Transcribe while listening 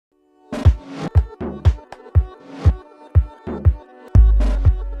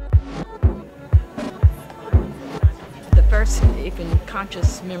even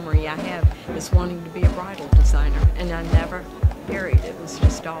conscious memory I have is wanting to be a bridal designer, and I never married. It was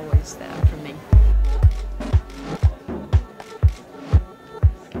just always that for me.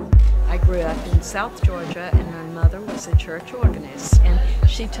 I grew up in South Georgia, and my mother was a church organist, and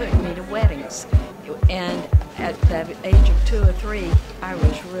she took me to weddings. And at the age of 2 or 3, I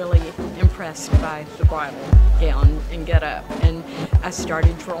was really impressed by the bridal gown and get-up, and I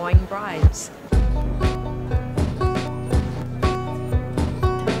started drawing brides.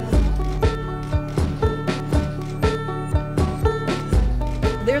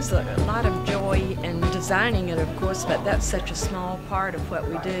 There's a lot of joy in designing it, of course, but that's such a small part of what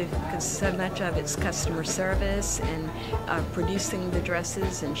we do, because so much of it's customer service and producing the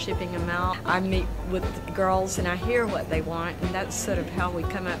dresses and shipping them out. I meet with the girls and I hear what they want, and that's sort of how we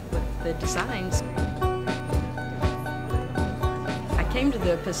come up with the designs. I came to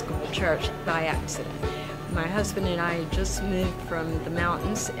the Episcopal Church by accident. My husband and I had just moved from the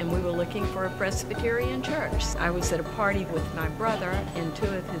mountains, and we were looking for a Presbyterian church. I was at a party with my brother and 2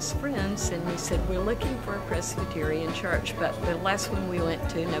 of his friends, and we said, we're looking for a Presbyterian church, but the last one we went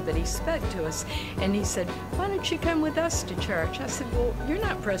to, nobody spoke to us. And he said, why don't you come with us to church? I said, well, you're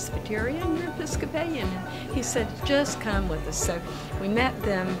not Presbyterian, you're Episcopalian. And he said, just come with us. So we met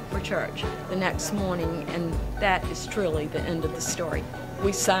them for church the next morning, and that is truly the end of the story.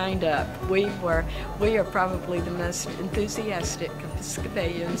 We signed up. We are probably the most enthusiastic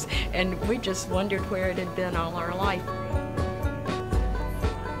Episcopalians, and we just wondered where it had been all our life.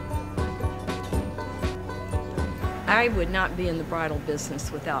 I would not be in the bridal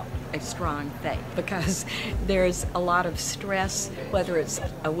business without a strong faith, because there's a lot of stress, whether it's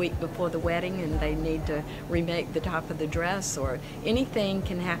a week before the wedding and they need to remake the top of the dress, or anything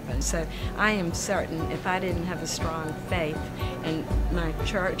can happen. So I am certain if I didn't have a strong faith in my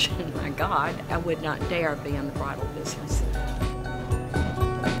church and my God, I would not dare be in the bridal business.